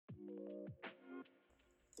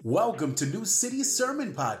Welcome to New City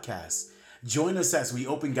Sermon Podcast. Join us as we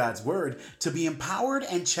open God's Word to be empowered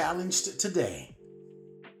and challenged today.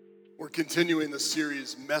 We're continuing the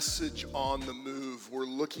series, Message on the Move. We're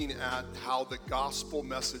looking at how the gospel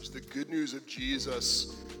message, the good news of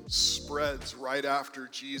Jesus, spreads right after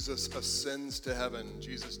Jesus ascends to heaven.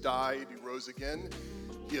 Jesus died, he rose again,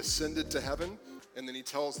 he ascended to heaven, and then he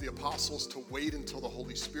tells the apostles to wait until the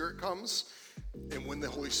Holy Spirit comes. And when the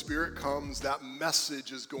Holy Spirit comes, that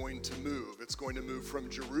message is going to move. It's going to move from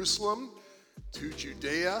Jerusalem to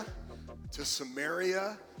Judea to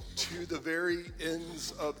Samaria to the very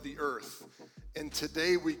ends of the earth. And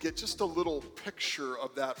today we get just a little picture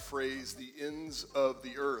of that phrase, the ends of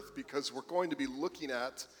the earth, because we're going to be looking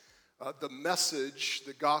at the message,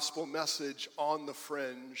 the gospel message on the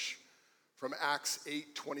fringe from Acts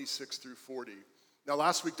 8:26 through 40. Now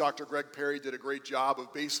last week, Dr. Greg Perry did a great job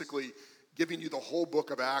of basically giving you the whole book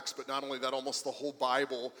of Acts, but not only that, almost the whole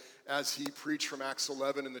Bible as he preached from Acts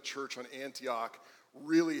 11 in the church on Antioch.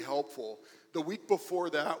 Really helpful. The week before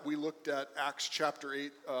that, we looked at Acts chapter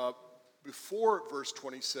 8 before verse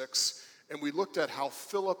 26, and we looked at how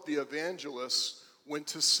Philip the evangelist went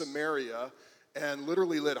to Samaria and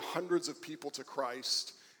literally led hundreds of people to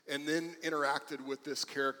Christ, and then interacted with this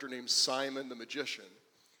character named Simon the magician.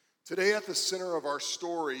 Today at the center of our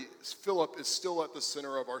story, Philip is still at the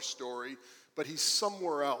center of our story, but he's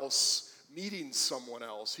somewhere else, meeting someone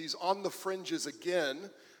else. He's on the fringes again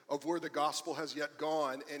of where the gospel has yet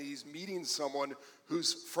gone, and he's meeting someone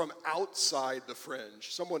who's from outside the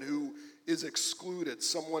fringe, someone who is excluded,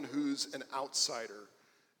 someone who's an outsider,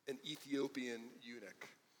 an Ethiopian eunuch.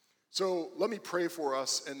 So let me pray for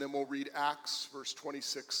us, and then we'll read Acts verse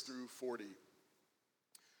 26 through 40.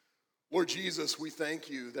 Lord Jesus, we thank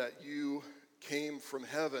you that you came from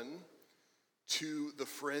heaven to the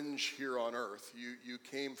fringe here on earth. You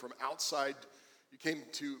came from outside, you came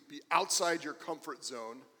to be outside your comfort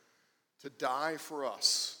zone, to die for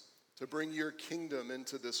us, to bring your kingdom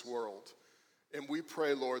into this world. And we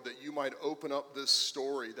pray, Lord, that you might open up this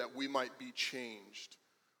story, that we might be changed.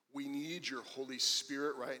 We need your Holy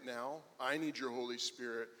Spirit right now. I need your Holy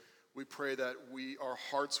Spirit. We pray that our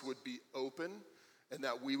hearts would be open and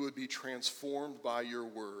that we would be transformed by your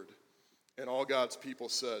word. And all God's people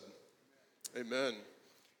said, amen.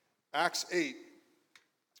 Acts 8,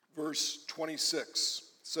 verse 26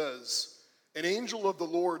 says, an angel of the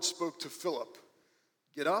Lord spoke to Philip,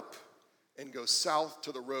 get up and go south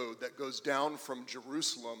to the road that goes down from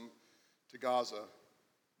Jerusalem to Gaza.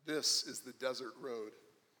 This is the desert road.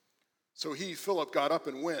 So he, Philip, got up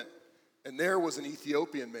and went, and there was an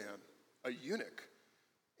Ethiopian man, a eunuch,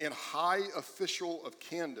 and high official of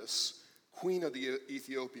Candace, queen of the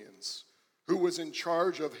Ethiopians, who was in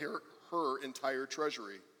charge of her entire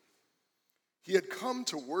treasury. He had come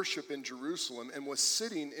to worship in Jerusalem and was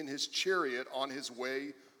sitting in his chariot on his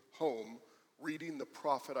way home, reading the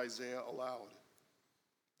prophet Isaiah aloud.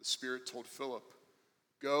 The Spirit told Philip,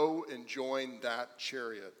 go and join that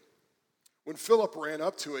chariot. When Philip ran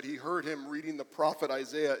up to it, he heard him reading the prophet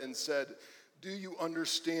Isaiah and said, do you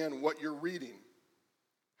understand what you're reading?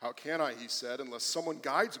 How can I, he said, unless someone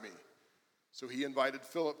guides me? So he invited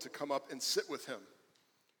Philip to come up and sit with him.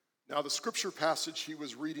 Now the scripture passage he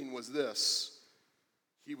was reading was this.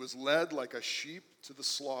 He was led like a sheep to the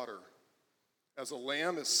slaughter. As a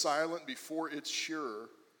lamb is silent before its shearer,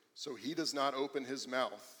 so he does not open his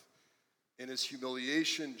mouth. In his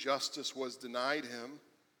humiliation, justice was denied him.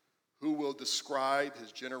 Who will describe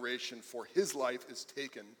his generation? For his life is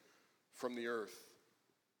taken from the earth.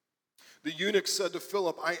 The eunuch said to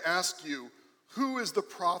Philip, I ask you, who is the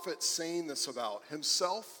prophet saying this about,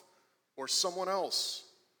 himself or someone else?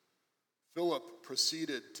 Philip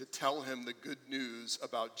proceeded to tell him the good news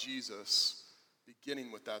about Jesus,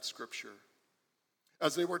 beginning with that scripture.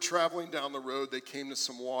 As they were traveling down the road, they came to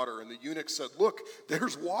some water, and the eunuch said, look,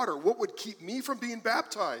 there's water. What would keep me from being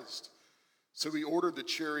baptized? So he ordered the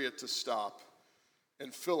chariot to stop,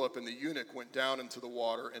 and Philip and the eunuch went down into the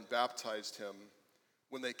water and baptized him.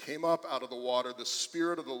 When they came up out of the water, the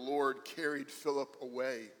Spirit of the Lord carried Philip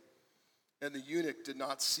away. And the eunuch did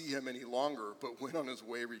not see him any longer, but went on his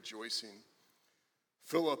way rejoicing.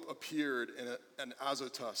 Philip appeared in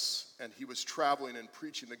Azotus, and he was traveling and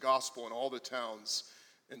preaching the gospel in all the towns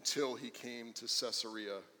until he came to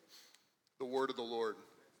Caesarea. The word of the Lord.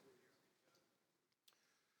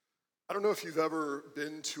 I don't know if you've ever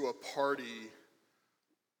been to a party,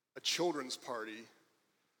 a children's party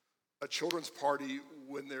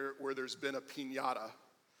where there's been a piñata,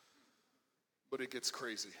 but it gets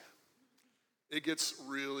crazy. It gets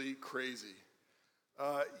really crazy.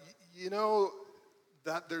 You know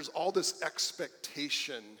that there's all this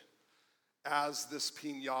expectation as this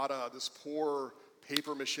piñata, this poor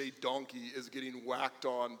paper mache donkey, is getting whacked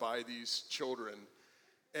on by these children.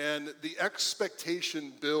 And the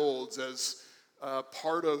expectation builds as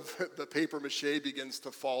part of the paper mache begins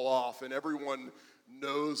to fall off, and everyone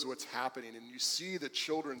knows what's happening. And you see the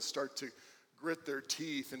children start to grit their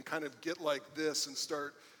teeth and kind of get like this and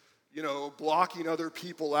start, blocking other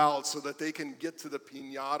people out so that they can get to the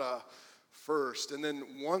piñata first. And then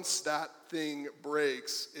once that thing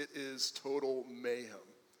breaks, it is total mayhem.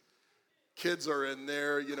 Kids are in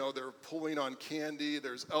there, they're pulling on candy,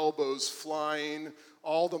 there's elbows flying.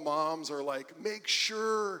 All the moms are like, make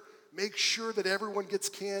sure that everyone gets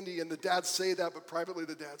candy. And the dads say that, but privately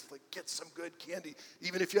the dad's like, get some good candy.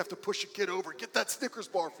 Even if you have to push a kid over, get that Snickers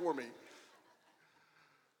bar for me.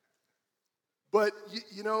 But,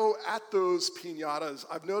 at those piñatas,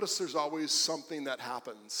 I've noticed there's always something that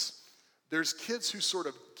happens. There's kids who sort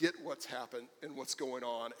of get what's happened and what's going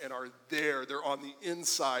on and are there. They're on the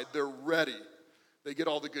inside. They're ready. They get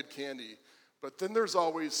all the good candy. But then there's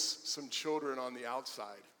always some children on the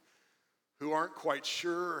outside who aren't quite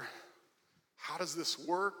sure, how does this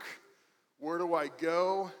work? Where do I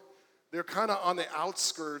go? They're kind of on the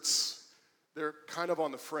outskirts. They're kind of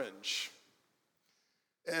on the fringe.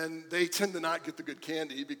 And they tend to not get the good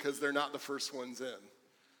candy because they're not the first ones in.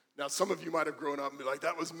 Now, some of you might have grown up and be like,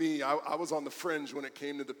 that was me. I was on the fringe when it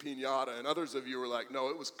came to the piñata. And others of you were like, no,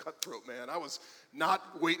 it was cutthroat, man. I was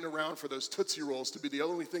not waiting around for those Tootsie Rolls to be the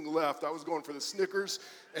only thing left. I was going for the Snickers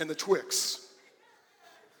and the Twix.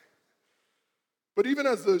 But even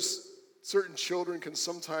as those certain children can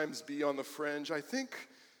sometimes be on the fringe, I think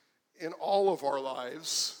in all of our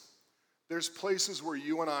lives, there's places where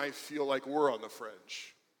you and I feel like we're on the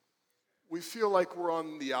fringe. We feel like we're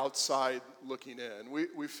on the outside looking in.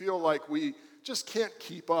 We feel like we just can't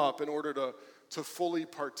keep up in order to fully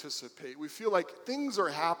participate. We feel like things are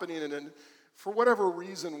happening and for whatever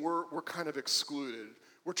reason we're kind of excluded.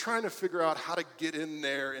 We're trying to figure out how to get in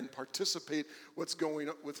there and participate with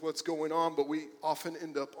what's going on, but we often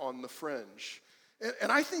end up on the fringe. And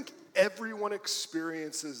I think everyone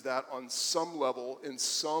experiences that on some level in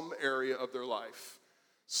some area of their life.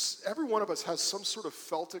 Every one of us has some sort of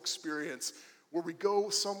felt experience where we go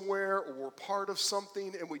somewhere or we're part of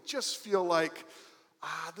something and we just feel like,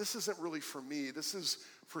 this isn't really for me. This is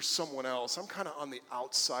for someone else. I'm kind of on the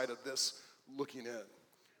outside of this looking in.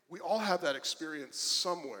 We all have that experience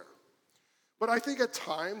somewhere. But I think at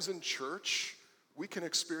times in church, we can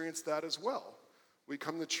experience that as well. We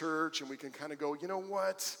come to church and we can kind of go, you know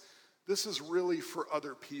what? This is really for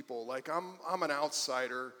other people. Like I'm an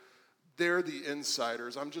outsider. They're the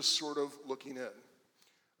insiders. I'm just sort of looking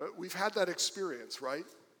in. We've had that experience, right?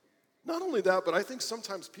 Not only that, but I think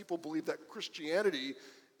sometimes people believe that Christianity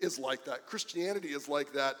is like that. Christianity is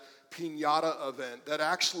like that piñata event that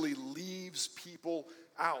actually leaves people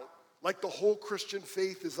out. Like the whole Christian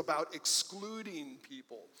faith is about excluding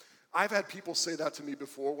people. I've had people say that to me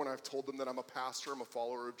before when I've told them that I'm a pastor, I'm a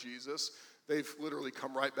follower of Jesus. They've literally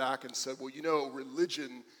come right back and said, well,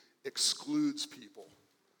 religion excludes people.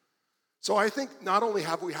 So I think not only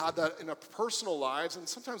have we had that in our personal lives, and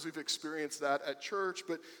sometimes we've experienced that at church,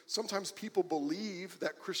 but sometimes people believe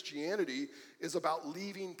that Christianity is about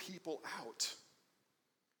leaving people out.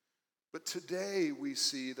 But today we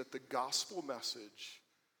see that the gospel message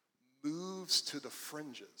moves to the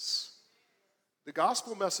fringes. The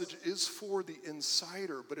gospel message is for the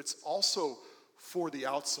insider, but it's also for the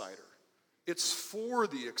outsider. It's for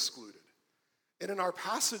the excluded. And in our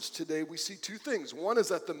passage today, we see two things. One is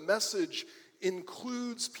that the message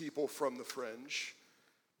includes people from the fringe,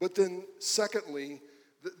 but then secondly,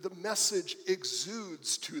 the message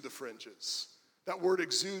exudes to the fringes. That word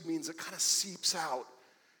exude means it kind of seeps out.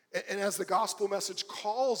 And as the gospel message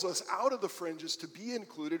calls us out of the fringes to be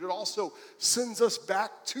included, it also sends us back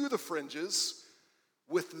to the fringes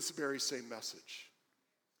with this very same message.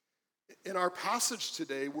 In our passage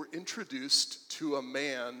today, we're introduced to a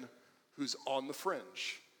man who's on the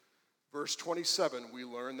fringe. Verse 27, we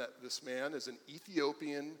learn that this man is an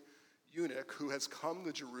Ethiopian eunuch who has come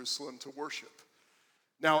to Jerusalem to worship.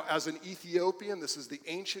 Now, as an Ethiopian, this is the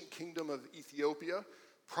ancient kingdom of Ethiopia,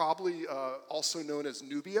 probably also known as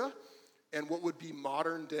Nubia, and what would be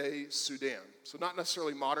modern-day Sudan. So not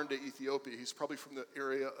necessarily modern-day Ethiopia. He's probably from the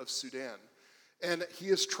area of Sudan. And he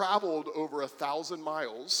has traveled over 1,000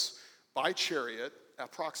 miles by chariot,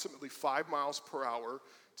 approximately 5 miles per hour,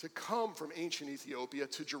 to come from ancient Ethiopia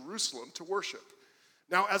to Jerusalem to worship.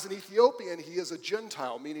 Now, as an Ethiopian, he is a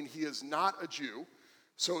Gentile, meaning he is not a Jew.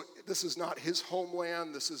 So this is not his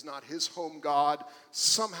homeland. This is not his home God.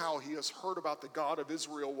 Somehow he has heard about the God of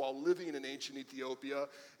Israel while living in ancient Ethiopia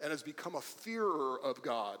and has become a fearer of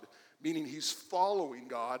God meaning he's following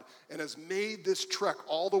God and has made this trek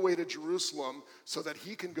all the way to Jerusalem so that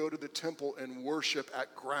he can go to the temple and worship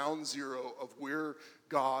at ground zero of where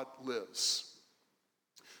God lives.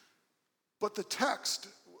 But the text,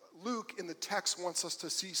 Luke in the text wants us to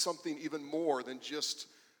see something even more than just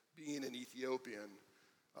being an Ethiopian.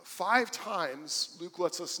 5 times Luke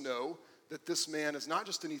lets us know that this man is not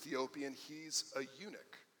just an Ethiopian, he's a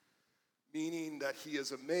eunuch, meaning that he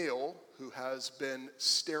is a male who has been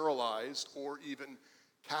sterilized or even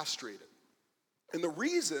castrated. And the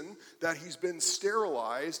reason that he's been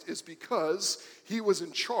sterilized is because he was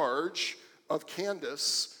in charge of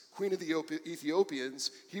Candace, queen of the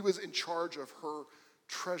Ethiopians. He was in charge of her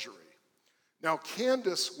treasury. Now,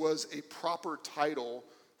 Candace was a proper title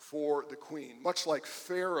for the queen. Much like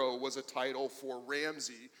Pharaoh was a title for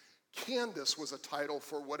Ramsey, Candace was a title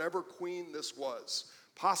for whatever queen this was,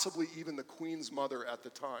 possibly even the queen's mother at the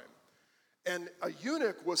time. And a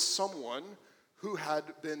eunuch was someone who had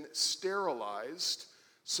been sterilized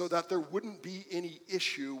so that there wouldn't be any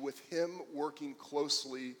issue with him working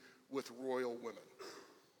closely with royal women.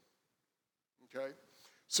 Okay?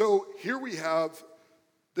 So here we have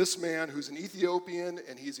this man who's an Ethiopian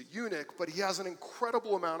and he's a eunuch, but he has an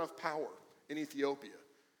incredible amount of power in Ethiopia.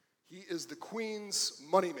 He is the queen's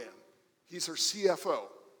money man. He's her CFO.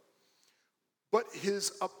 But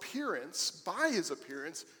his appearance, by his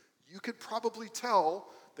appearance, you could probably tell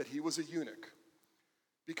that he was a eunuch.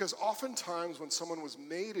 Because oftentimes when someone was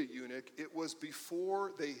made a eunuch, it was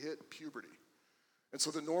before they hit puberty. And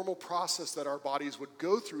so the normal process that our bodies would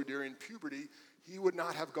go through during puberty, he would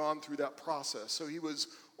not have gone through that process. So he was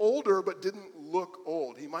older but didn't look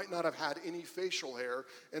old. He might not have had any facial hair,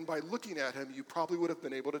 and by looking at him, you probably would have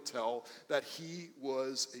been able to tell that he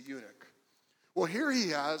was a eunuch. Well, here he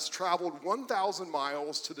has traveled 1,000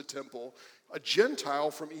 miles to the temple, a Gentile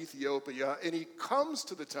from Ethiopia, and he comes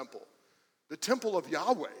to the temple of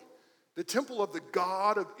Yahweh, the temple of the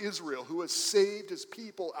God of Israel, who has saved his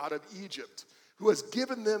people out of Egypt, who has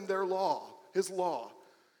given them their law, his law.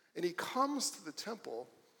 And he comes to the temple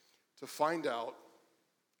to find out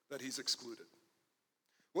that he's excluded.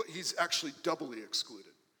 Well, he's actually doubly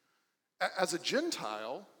excluded. As a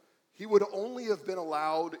Gentile, he would only have been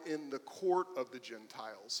allowed in the court of the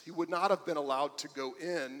Gentiles. He would not have been allowed to go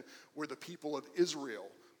in where the people of Israel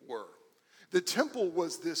were. The temple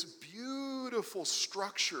was this beautiful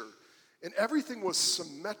structure, and everything was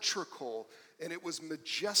symmetrical, and it was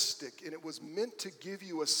majestic, and it was meant to give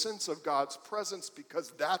you a sense of God's presence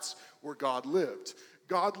because that's where God lived.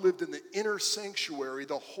 God lived in the inner sanctuary,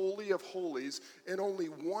 the Holy of Holies, and only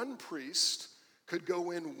one priest could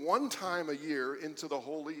go in one time a year into the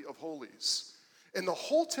Holy of Holies. And the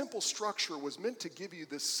whole temple structure was meant to give you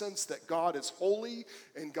this sense that God is holy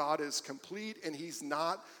and God is complete and he's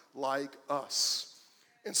not like us.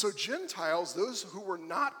 And so Gentiles, those who were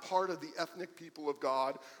not part of the ethnic people of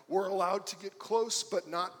God, were allowed to get close but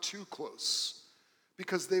not too close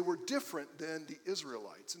because they were different than the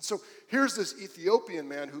Israelites. And so here's this Ethiopian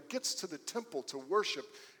man who gets to the temple to worship,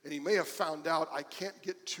 and he may have found out, I can't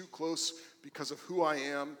get too close because of who I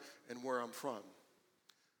am and where I'm from.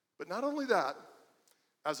 But not only that,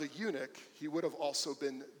 as a eunuch, he would have also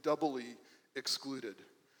been doubly excluded.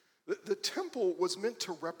 The temple was meant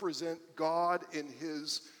to represent God in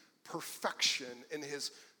his perfection, in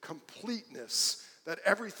his completeness, that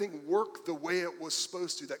everything worked the way it was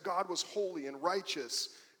supposed to, that God was holy and righteous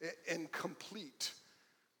and complete.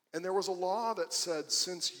 And there was a law that said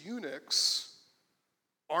since eunuchs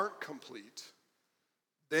aren't complete,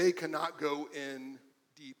 they cannot go in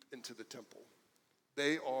deep into the temple.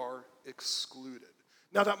 They are excluded.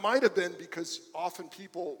 Now, that might have been because often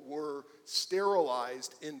people were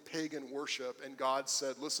sterilized in pagan worship, and God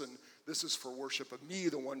said, listen, this is for worship of me,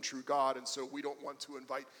 the one true God, and so we don't want to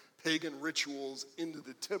invite pagan rituals into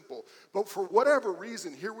the temple. But for whatever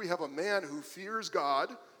reason, here we have a man who fears God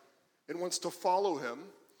and wants to follow him,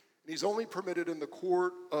 and he's only permitted in the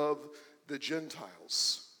court of the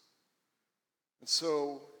Gentiles. And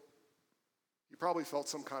so he probably felt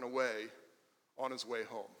some kind of way on his way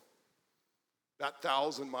home. That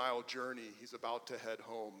 1,000-mile journey, he's about to head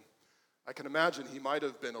home. I can imagine he might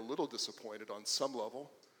have been a little disappointed on some level,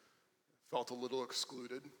 felt a little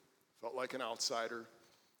excluded, felt like an outsider,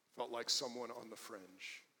 felt like someone on the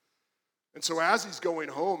fringe. And so as he's going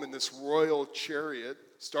home in this royal chariot,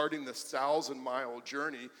 starting this 1,000-mile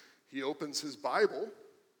journey, he opens his Bible,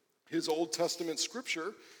 his Old Testament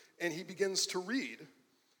scripture, and he begins to read.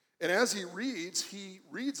 And as he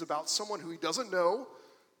reads about someone who he doesn't know,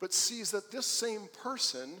 but sees that this same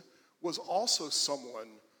person was also someone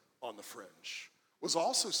on the fringe, was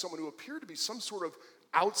also someone who appeared to be some sort of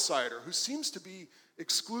outsider, who seems to be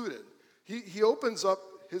excluded. He opens up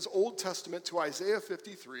his Old Testament to Isaiah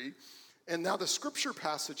 53, and now the scripture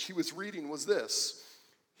passage he was reading was this: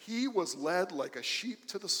 he was led like a sheep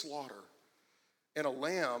to the slaughter, and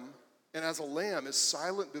as a lamb is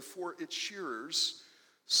silent before its shearers,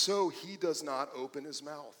 so he does not open his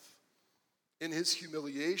mouth. In his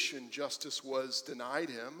humiliation, justice was denied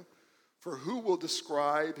him. For who will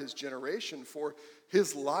describe his generation? For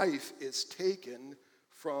his life is taken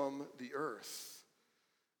from the earth.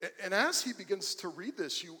 And as he begins to read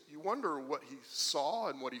this, you wonder what he saw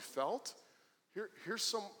and what he felt. Here's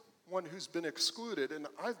someone who's been excluded, and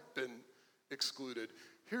I've been excluded.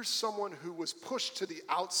 Here's someone who was pushed to the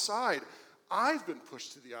outside. I've been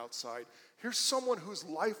pushed to the outside. Here's someone whose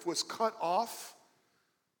life was cut off.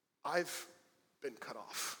 I've been cut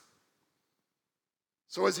off.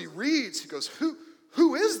 So as he reads, he goes,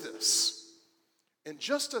 who is this? And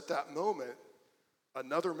just at that moment,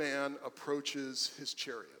 another man approaches his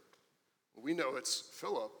chariot. We know it's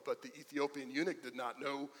Philip, but the Ethiopian eunuch did not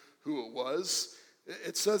know who it was.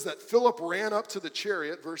 It says that Philip ran up to the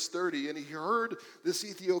chariot, verse 30, and he heard this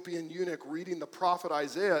Ethiopian eunuch reading the prophet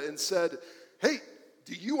Isaiah and said, "Hey,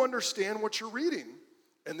 do you understand what you're reading?"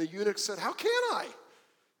 And the eunuch said, "How can I?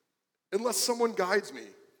 Unless someone guides me."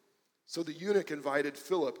 So the eunuch invited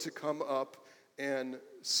Philip to come up and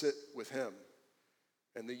sit with him.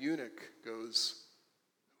 And the eunuch goes,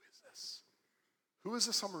 "Who is this? Who is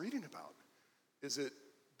this I'm reading about? Is it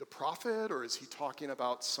the prophet, or is he talking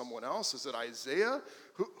about someone else? Is it Isaiah?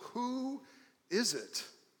 Who is it?"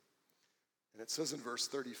 And it says in verse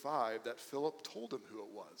 35 that Philip told him who it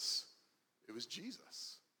was. It was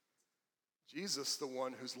Jesus. Jesus, the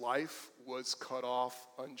one whose life was cut off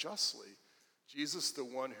unjustly. Jesus, the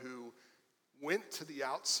one who went to the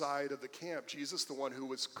outside of the camp. Jesus, the one who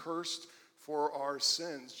was cursed for our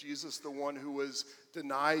sins. Jesus, the one who was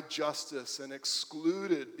denied justice and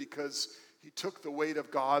excluded because he took the weight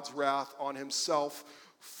of God's wrath on himself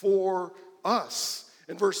for us.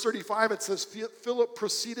 In verse 35, it says, Philip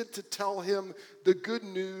proceeded to tell him the good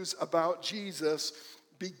news about Jesus,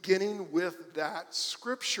 beginning with that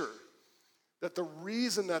scripture. That the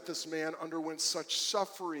reason that this man underwent such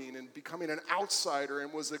suffering and becoming an outsider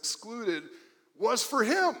and was excluded was for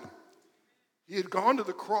him. He had gone to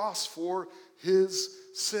the cross for his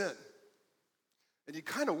sin. And you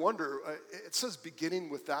kind of wonder, it says beginning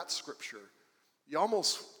with that scripture. He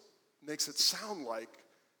almost makes it sound like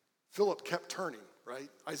Philip kept turning, right?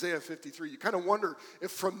 Isaiah 53. You kind of wonder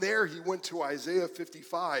if from there he went to Isaiah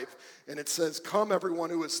 55, and it says, "Come everyone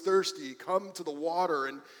who is thirsty, come to the water,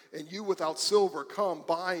 and you without silver, come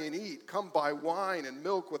buy and eat. Come buy wine and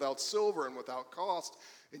milk without silver and without cost."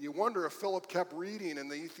 And you wonder if Philip kept reading, and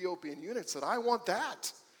the Ethiopian eunuch said, "I want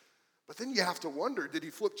that." But then you have to wonder, did he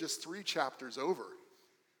flip just 3 chapters over?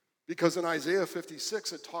 Because in Isaiah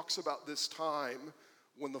 56, it talks about this time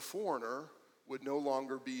when the foreigner would no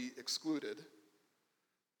longer be excluded,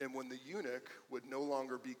 and when the eunuch would no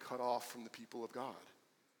longer be cut off from the people of God.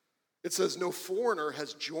 It says, "No foreigner who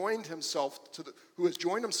has joined himself to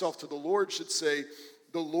the Lord should say,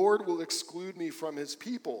 'The Lord will exclude me from his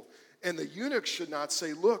people.' And the eunuch should not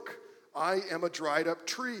say, 'Look, I am a dried up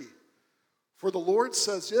tree.' For the Lord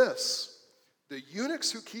says this, 'The eunuchs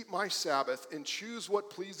who keep my Sabbath and choose what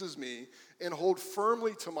pleases me and hold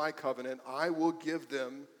firmly to my covenant, I will give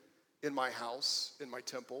them in my house, in my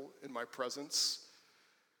temple, in my presence.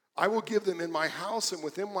 I will give them in my house and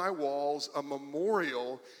within my walls a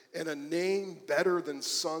memorial and a name better than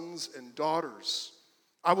sons and daughters.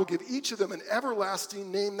 I will give each of them an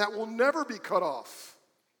everlasting name that will never be cut off.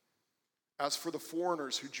 As for the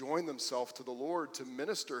foreigners who join themselves to the Lord to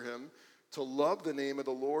minister him, to love the name of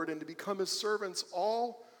the Lord and to become his servants,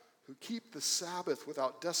 all who keep the Sabbath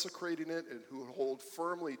without desecrating it and who hold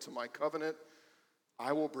firmly to my covenant,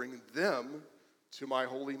 I will bring them to my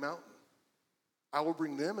holy mountain. I will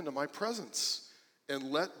bring them into my presence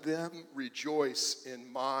and let them rejoice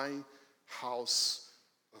in my house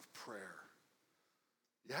of prayer."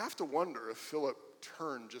 You have to wonder if Philip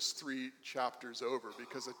turned just 3 chapters over,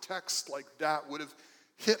 because a text like that would have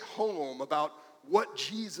hit home about what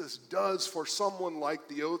Jesus does for someone like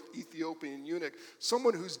the Ethiopian eunuch,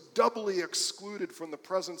 someone who's doubly excluded from the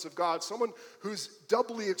presence of God, someone who's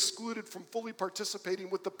doubly excluded from fully participating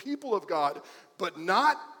with the people of God, but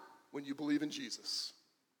not when you believe in Jesus.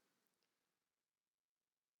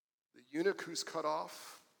 The eunuch who's cut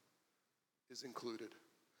off is included.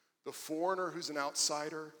 The foreigner who's an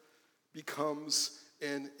outsider becomes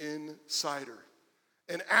an insider.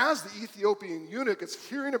 And as the Ethiopian eunuch is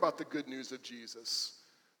hearing about the good news of Jesus,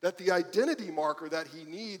 that the identity marker that he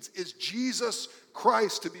needs is Jesus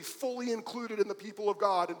Christ to be fully included in the people of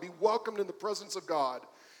God and be welcomed in the presence of God.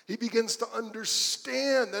 He begins to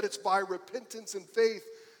understand that it's by repentance and faith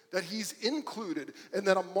that he's included and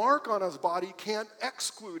that a mark on his body can't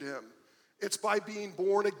exclude him. It's by being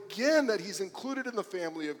born again that he's included in the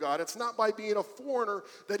family of God. It's not by being a foreigner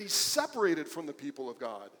that he's separated from the people of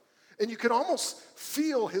God. And you can almost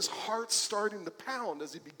feel his heart starting to pound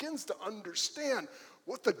as he begins to understand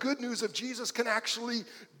what the good news of Jesus can actually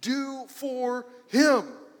do for him.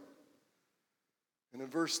 And in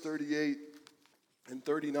verse 38 and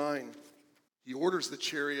 39, he orders the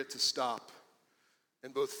chariot to stop.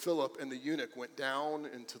 And both Philip and the eunuch went down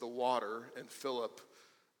into the water, and Philip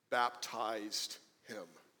baptized him.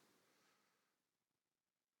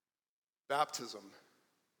 Baptism,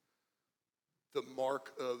 the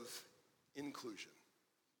mark of inclusion.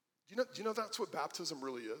 Do you know that's what baptism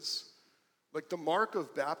really is? Like, the mark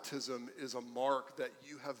of baptism is a mark that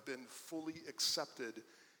you have been fully accepted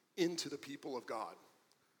into the people of God.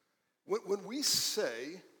 When we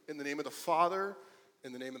say, in the name of the Father,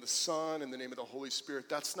 in the name of the Son, in the name of the Holy Spirit,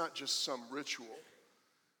 that's not just some ritual.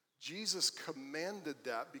 Jesus commanded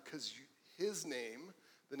that because his name,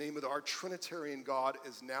 the name of our Trinitarian God,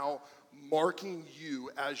 is now marking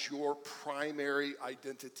you as your primary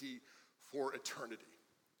identity for eternity.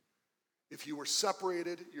 If you were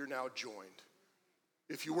separated, you're now joined.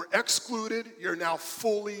 If you were excluded, you're now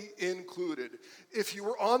fully included. If you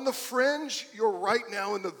were on the fringe, you're right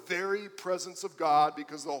now in the very presence of God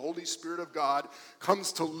because the Holy Spirit of God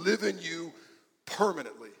comes to live in you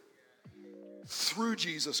permanently through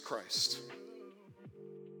Jesus Christ.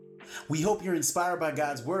 We hope you're inspired by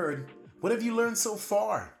God's word. What have you learned so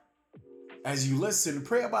far? As you listen,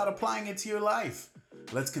 pray about applying it to your life.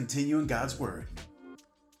 Let's continue in God's word.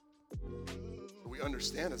 We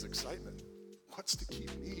understand his excitement. What's to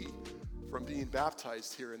keep me from being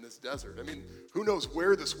baptized here in this desert? I mean, who knows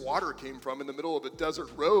where this water came from in the middle of a desert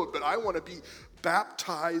road, but I want to be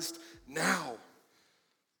baptized now.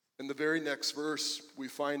 In the very next verse, we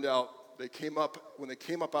find out when they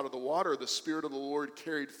came up out of the water, the Spirit of the Lord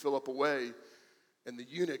carried Philip away, and the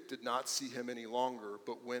eunuch did not see him any longer,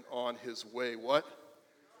 but went on his way. What?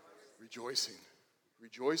 Rejoicing.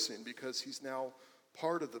 Rejoicing because he's now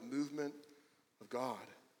part of the movement of God.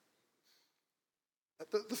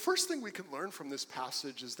 The first thing we can learn from this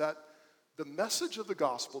passage is that the message of the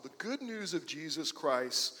gospel, the good news of Jesus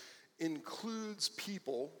Christ, includes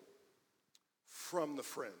people from the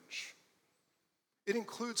fringe. It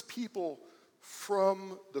includes people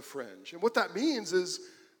from the fringe. And what that means is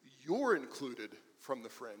you're included from the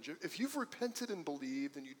fringe. If you've repented and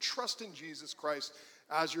believed and you trust in Jesus Christ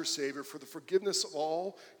as your Savior for the forgiveness of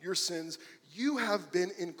all your sins, you have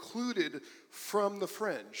been included from the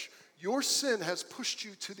fringe. Your sin has pushed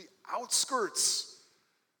you to the outskirts.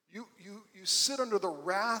 You sit under the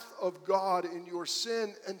wrath of God in your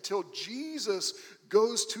sin until Jesus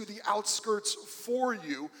goes to the outskirts for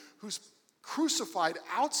you, who's crucified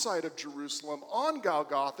outside of Jerusalem on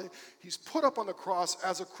Golgotha. He's put up on the cross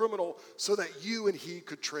as a criminal so that you and he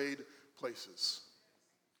could trade places.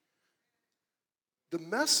 The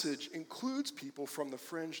message includes people from the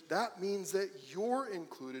fringe. That means that you're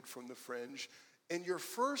included from the fringe, and your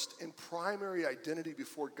first and primary identity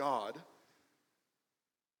before God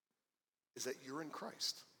is that you're in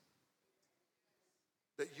Christ.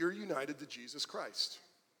 That you're united to Jesus Christ.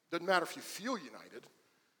 Doesn't matter if you feel united.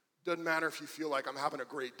 Doesn't matter if you feel like I'm having a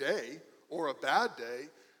great day or a bad day.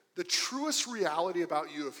 The truest reality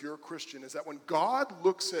about you, if you're a Christian, is that when God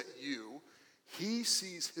looks at you, he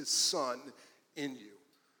sees his Son in you.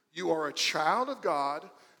 You are a child of God.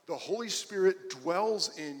 The Holy Spirit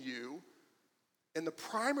dwells in you. And the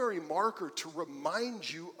primary marker to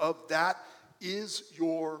remind you of that is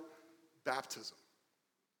your baptism.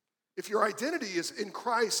 If your identity is in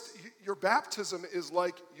Christ, your baptism is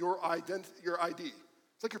like your ID.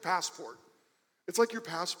 It's like your passport. It's like your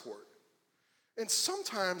passport. And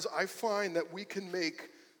sometimes I find that we can make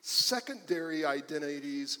secondary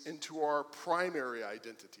identities into our primary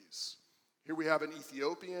identities. Here we have an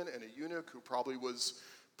Ethiopian and a eunuch who probably was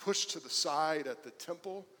pushed to the side at the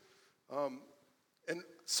temple. And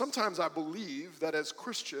sometimes I believe that as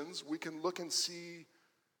Christians, we can look and see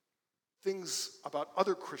things about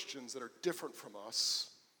other Christians that are different from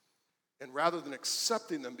us. And rather than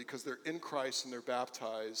accepting them because they're in Christ and they're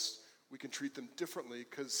baptized, we can treat them differently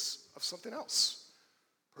because of something else.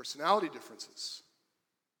 Personality differences,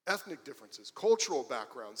 ethnic differences, cultural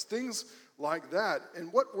backgrounds, things like that.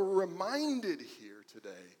 And what we're reminded here today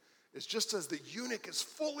is just as the eunuch is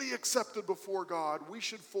fully accepted before God, we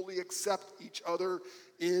should fully accept each other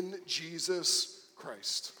in Jesus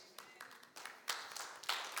Christ.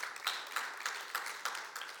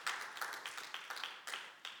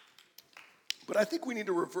 But I think we need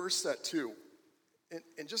to reverse that too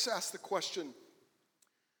and just ask the question,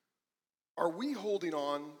 are we holding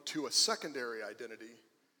on to a secondary identity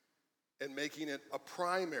and making it a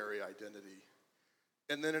primary identity?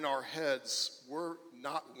 And then in our heads, we're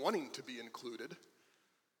not wanting to be included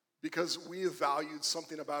because we have valued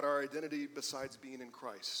something about our identity besides being in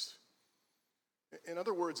Christ. In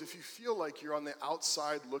other words, if you feel like you're on the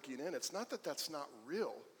outside looking in, it's not that that's not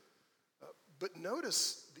real. But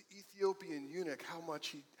notice the Ethiopian eunuch, how much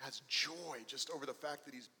he has joy just over the fact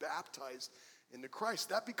that he's baptized into Christ.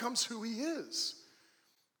 That becomes who he is.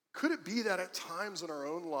 Could it be that at times in our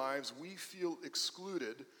own lives we feel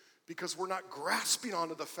excluded because we're not grasping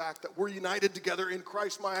onto the fact that we're united together in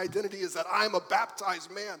Christ? My identity is that I'm a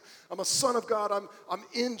baptized man. I'm a son of God. I'm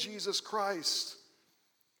in Jesus Christ.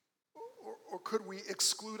 Or could we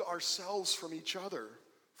exclude ourselves from each other,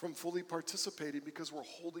 from fully participating because we're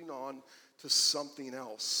holding on to something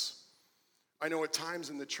else? I know at times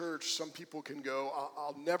in the church, some people can go,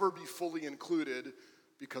 I'll never be fully included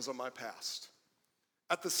because of my past.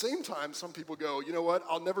 At the same time, some people go, you know what,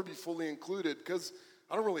 I'll never be fully included because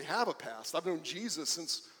I don't really have a past. I've known Jesus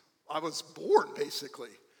since I was born, basically.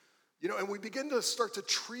 And we begin to start to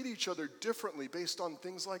treat each other differently based on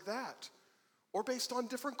things like that, or based on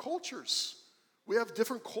different cultures. We have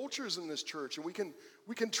different cultures in this church, and we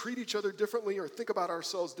can treat each other differently or think about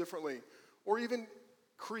ourselves differently, or even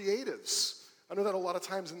creatives. I know that a lot of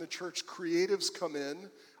times in the church, creatives come in,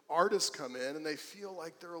 artists come in, and they feel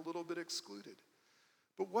like they're a little bit excluded.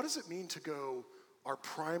 But what does it mean to go, our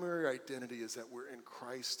primary identity is that we're in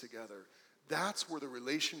Christ together? That's where the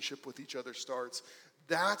relationship with each other starts.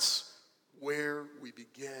 That's where we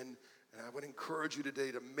begin. And I would encourage you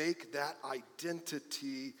today to make that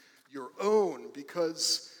identity your own,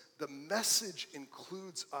 because the message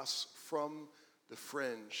includes us from the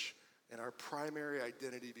fringe, and our primary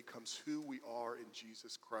identity becomes who we are in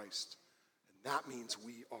Jesus Christ. And that means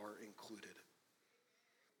we are included.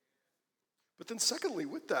 But then secondly,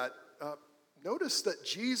 with that, notice that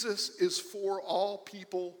Jesus is for all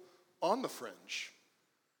people on the fringe.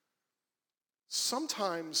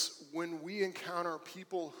 Sometimes when we encounter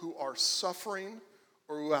people who are suffering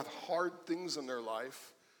or who have hard things in their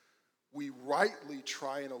life, we rightly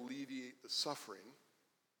try and alleviate the suffering.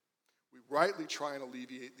 We rightly try and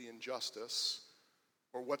alleviate the injustice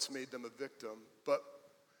or what's made them a victim, but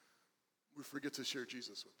we forget to share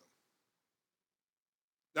Jesus with them.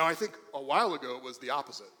 Now, I think a while ago it was the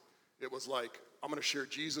opposite. It was like, I'm going to share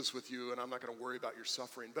Jesus with you and I'm not going to worry about your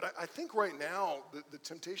suffering. But I think right now the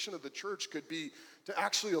temptation of the church could be to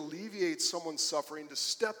actually alleviate someone's suffering, to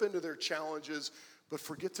step into their challenges, but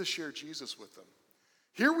forget to share Jesus with them.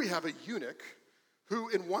 Here we have a eunuch who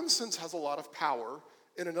in one sense has a lot of power.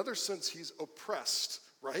 In another sense, he's oppressed,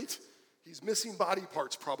 right? He's missing body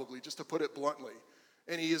parts probably, just to put it bluntly.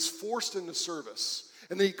 And he is forced into service.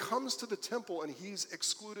 And then he comes to the temple and he's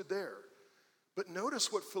excluded there. But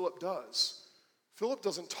notice what Philip does. Philip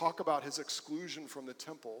doesn't talk about his exclusion from the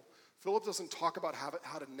temple. Philip doesn't talk about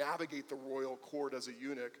how to navigate the royal court as a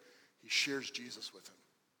eunuch. He shares Jesus with him.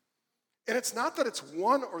 And it's not that it's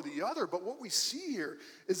one or the other, but what we see here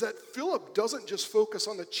is that Philip doesn't just focus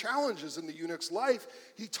on the challenges in the eunuch's life.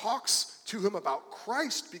 He talks to him about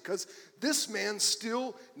Christ because this man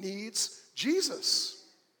still needs Jesus.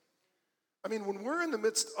 I mean, when we're in the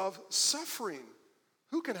midst of suffering,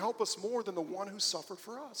 who can help us more than the one who suffered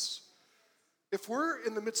for us? If we're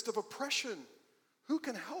in the midst of oppression, who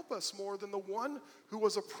can help us more than the one who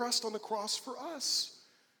was oppressed on the cross for us?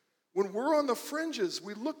 When we're on the fringes,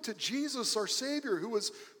 we look to Jesus, our Savior, who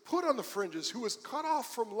was put on the fringes, who was cut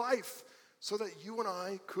off from life so that you and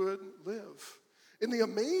I could live. And the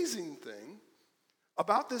amazing thing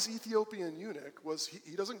about this Ethiopian eunuch was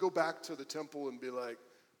he doesn't go back to the temple and be like,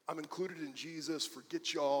 I'm included in Jesus,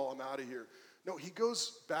 forget y'all, I'm out of here. No, he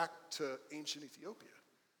goes back to ancient Ethiopia.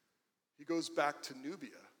 He goes back to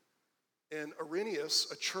Nubia. And Irenaeus,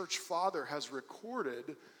 a church father, has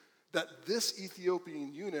recorded that this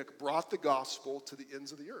Ethiopian eunuch brought the gospel to the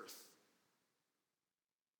ends of the earth.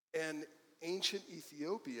 And ancient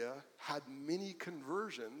Ethiopia had many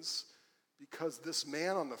conversions because this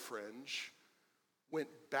man on the fringe went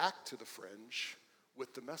back to the fringe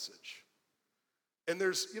with the message. And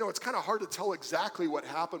there's, it's kind of hard to tell exactly what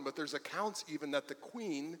happened, but there's accounts even that the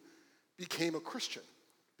queen became a Christian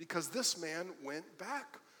because this man went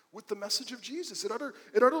back with the message of Jesus. It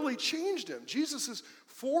utterly changed him. Jesus is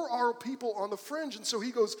for our people on the fringe, and so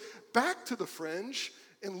he goes back to the fringe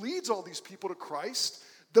and leads all these people to Christ.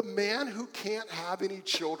 The man who can't have any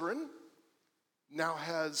children now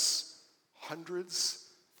has hundreds,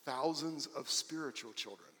 thousands of spiritual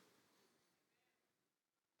children.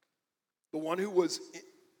 The one who was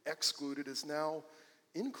excluded is now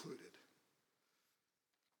included.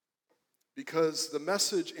 Because the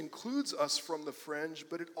message includes us from the fringe,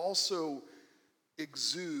 but it also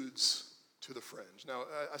exudes to the fringe. Now,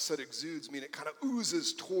 I said exudes, mean it kind of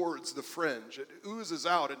oozes towards the fringe. It oozes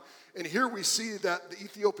out. And here we see that the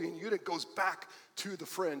Ethiopian eunuch goes back to the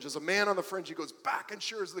fringe. As a man on the fringe, he goes back and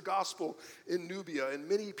shares the gospel in Nubia, and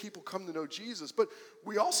many people come to know Jesus. But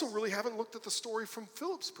we also really haven't looked at the story from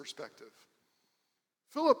Philip's perspective.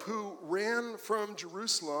 Philip, who ran from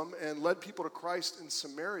Jerusalem and led people to Christ in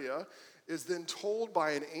Samaria, is then told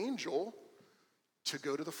by an angel to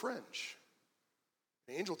go to the fringe.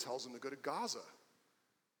 The angel tells him to go to Gaza.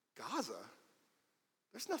 Gaza?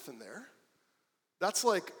 There's nothing there. That's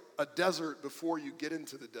like a desert before you get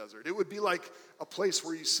into the desert. It would be like a place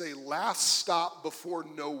where you say, last stop before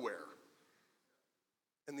nowhere.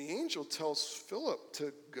 And the angel tells Philip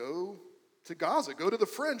to go to Gaza, go to the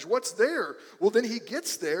fringe. What's there? Well, then he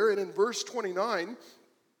gets there, and in verse 29,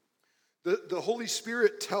 the Holy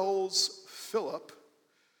Spirit tells Philip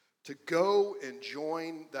to go and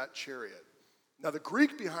join that chariot. Now, the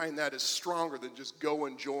Greek behind that is stronger than just go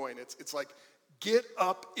and join. It's like get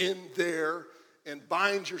up in there and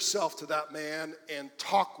bind yourself to that man and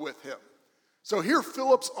talk with him. So here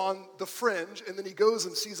Philip's on the fringe, and then he goes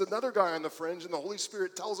and sees another guy on the fringe, and the Holy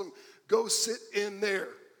Spirit tells him, go sit in there.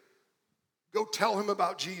 Go tell him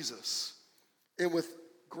about Jesus. And with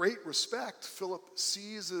great respect, Philip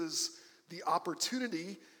seizes the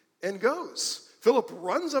opportunity and goes. Philip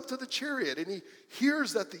runs up to the chariot, and he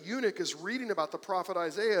hears that the eunuch is reading about the prophet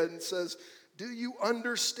Isaiah and says, do you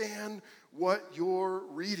understand what you're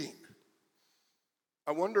reading?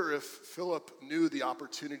 I wonder if Philip knew the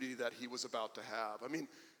opportunity that he was about to have. I mean,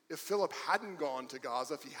 if Philip hadn't gone to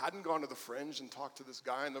Gaza, if he hadn't gone to the fringe and talked to this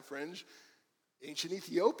guy on the fringe, ancient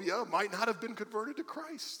Ethiopia might not have been converted to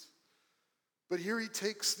Christ. But here he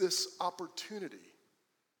takes this opportunity,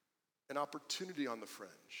 an opportunity on the fringe.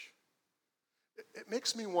 It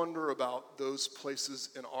makes me wonder about those places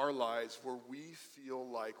in our lives where we feel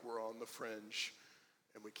like we're on the fringe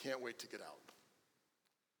and we can't wait to get out.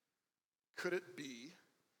 Could it be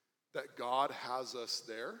that God has us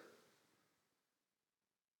there?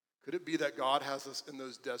 Could it be that God has us in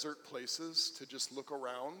those desert places to just look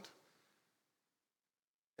around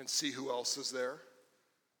and see who else is there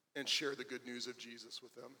and share the good news of Jesus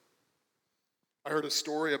with them? I heard a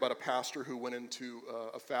story about a pastor who went into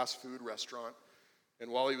a fast food restaurant, and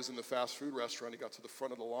while he was in the fast food restaurant, he got to the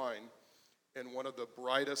front of the line, and one of the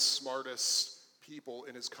brightest, smartest people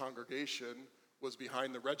in his congregation was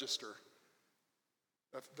behind the register.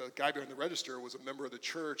 The guy behind the register was a member of the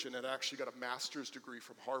church and had actually got a master's degree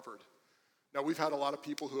from Harvard. Now, we've had a lot of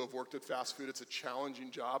people who have worked at fast food. It's a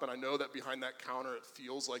challenging job, and I know that behind that counter it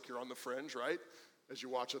feels like you're on the fringe, right? As you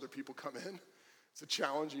watch other people come in. It's a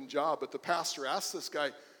challenging job, but the pastor asked this guy,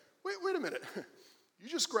 wait a minute. You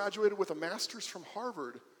just graduated with a master's from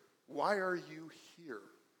Harvard. Why are you here?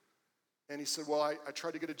 And he said, well, I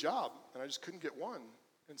tried to get a job, and I just couldn't get one.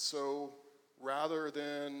 And so rather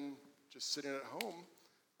than just sitting at home,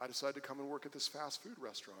 I decided to come and work at this fast food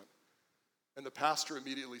restaurant. And the pastor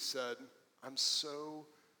immediately said, I'm so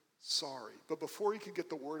sorry. But before he could get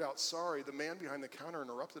the word out, sorry, the man behind the counter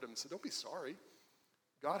interrupted him and said, don't be sorry.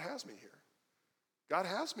 God has me here. God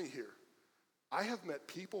has me here. I have met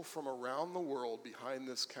people from around the world behind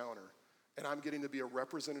this counter, and I'm getting to be a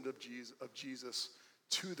representative of Jesus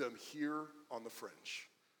to them here on the fringe.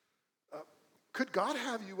 Could God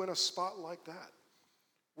have you in a spot like that,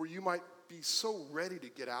 where you might be so ready to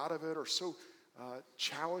get out of it or so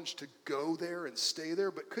challenged to go there and stay there,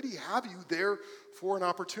 but could he have you there for an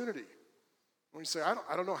opportunity? When you say,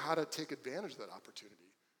 I don't know how to take advantage of that opportunity.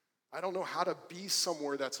 I don't know how to be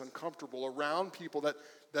somewhere that's uncomfortable, around people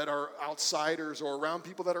that are outsiders or around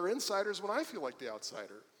people that are insiders when I feel like the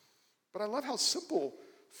outsider. But I love how simple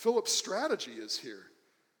Philip's strategy is here.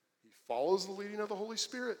 He follows the leading of the Holy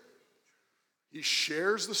Spirit. He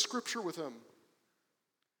shares the scripture with him.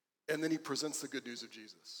 And then he presents the good news of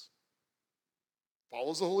Jesus.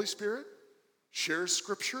 Follows the Holy Spirit, shares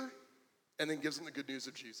scripture, and then gives them the good news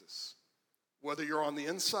of Jesus. Whether you're on the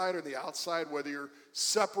inside or the outside, whether you're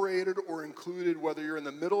separated or included, whether you're in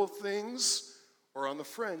the middle of things or on the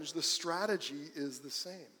fringe, the strategy is the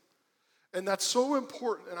same. And that's so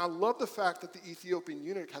important, and I love the fact that the Ethiopian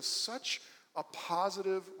eunuch has such a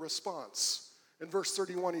positive response. In verse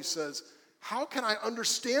 31, he says, how can I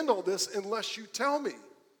understand all this unless you tell me?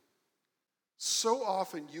 So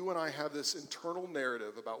often, you and I have this internal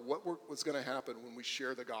narrative about what's going to happen when we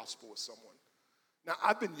share the gospel with someone. Now,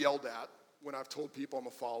 I've been yelled at when I've told people I'm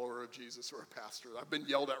a follower of Jesus or a pastor. I've been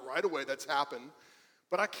yelled at right away. That's happened.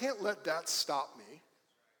 But I can't let that stop me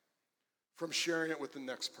from sharing it with the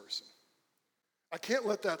next person. I can't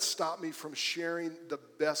let that stop me from sharing the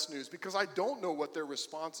best news because I don't know what their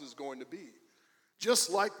response is going to be. Just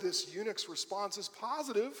like this eunuch's response is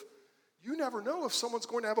positive, you never know if someone's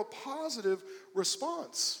going to have a positive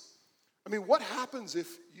response. I mean, what happens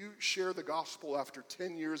if you share the gospel after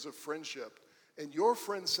 10 years of friendship and your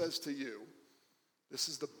friend says to you, this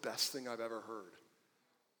is the best thing I've ever heard?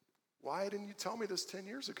 Why didn't you tell me this 10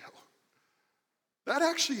 years ago? That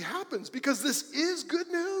actually happens because this is good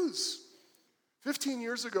news. 15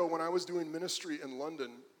 years ago when I was doing ministry in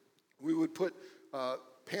London, we would put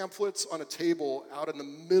pamphlets on a table out in the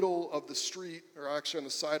middle of the street, or actually on the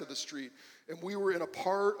side of the street, and we were in a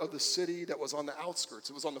part of the city that was on the outskirts.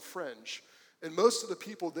 It was on the fringe. And most of the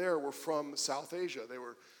people there were from South Asia. They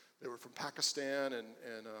were from Pakistan and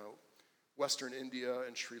Western India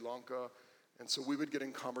and Sri Lanka. And so we would get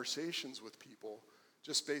in conversations with people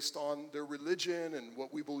just based on their religion and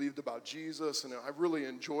what we believed about Jesus. And I really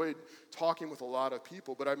enjoyed talking with a lot of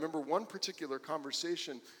people. But I remember one particular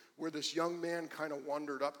conversation where this young man kind of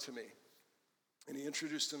wandered up to me. And he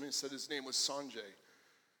introduced him and said his name was Sanjay.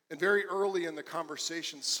 And very early in the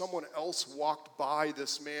conversation, someone else walked by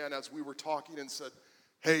this man as we were talking and said,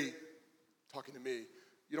 hey, talking to me,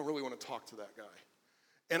 you don't really want to talk to that guy.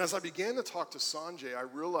 And as I began to talk to Sanjay, I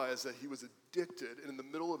realized that he was addicted and in the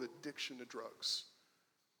middle of addiction to drugs.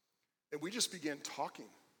 And we just began talking.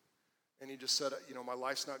 And he just said, you know, my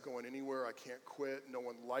life's not going anywhere. I can't quit. No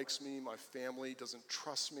one likes me. My family doesn't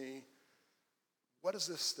trust me. What is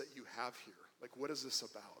this that you have here? Like, what is this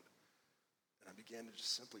about? And I began to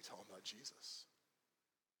just simply tell him about Jesus.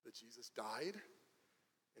 That Jesus died.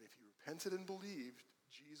 And if he repented and believed,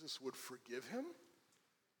 Jesus would forgive him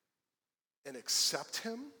and accept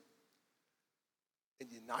him and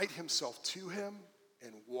unite himself to him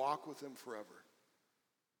and walk with him forever.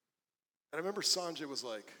 And I remember Sanjay was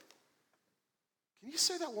like, can you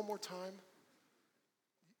say that one more time?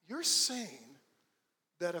 You're saying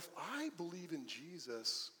that if I believe in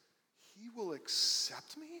Jesus, he will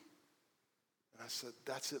accept me? And I said,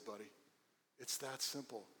 that's it, buddy. It's that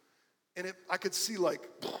simple. And I could see like,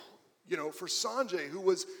 you know, for Sanjay, who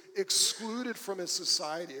was excluded from his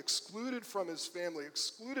society, excluded from his family,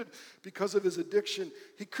 excluded because of his addiction,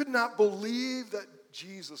 he could not believe that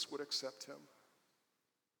Jesus would accept him.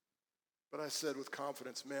 But I said with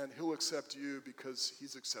confidence, man, he'll accept you because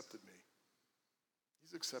he's accepted me.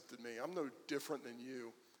 He's accepted me. I'm no different than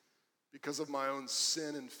you. Because of my own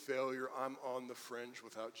sin and failure, I'm on the fringe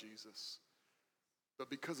without Jesus. But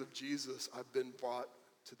because of Jesus, I've been brought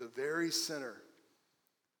to the very center.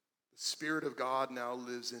 The Spirit of God now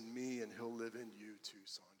lives in me, and he'll live in you too,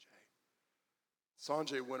 Sanjay.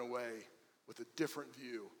 Sanjay went away with a different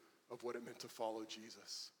view of what it meant to follow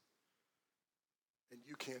Jesus. And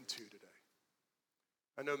you can too today.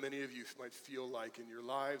 I know many of you might feel like in your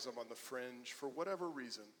lives, I'm on the fringe for whatever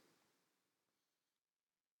reason.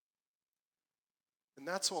 And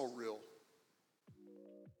that's all real.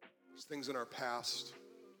 There's things in our past.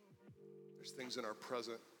 There's things in our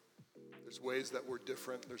present. There's ways that we're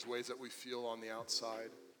different. There's ways that we feel on the outside.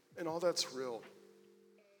 And all that's real.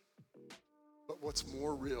 But what's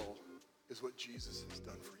more real is what Jesus has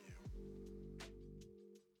done for you.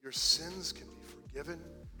 Your sins can be forgiven.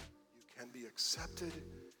 You can be accepted.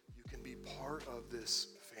 You can be part of this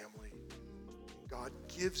family. God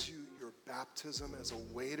gives you your baptism as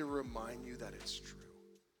a way to remind you that it's true.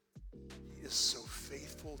 He is so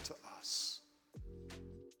faithful to us.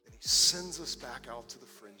 And he sends us back out to the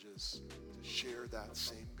fringes to share that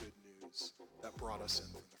same good news that brought us in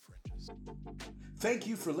from the fringes. Thank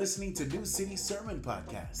you for listening to New City Sermon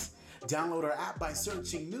Podcast. Download our app by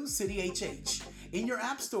searching New City HH in your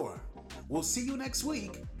app store. We'll see you next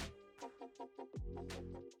week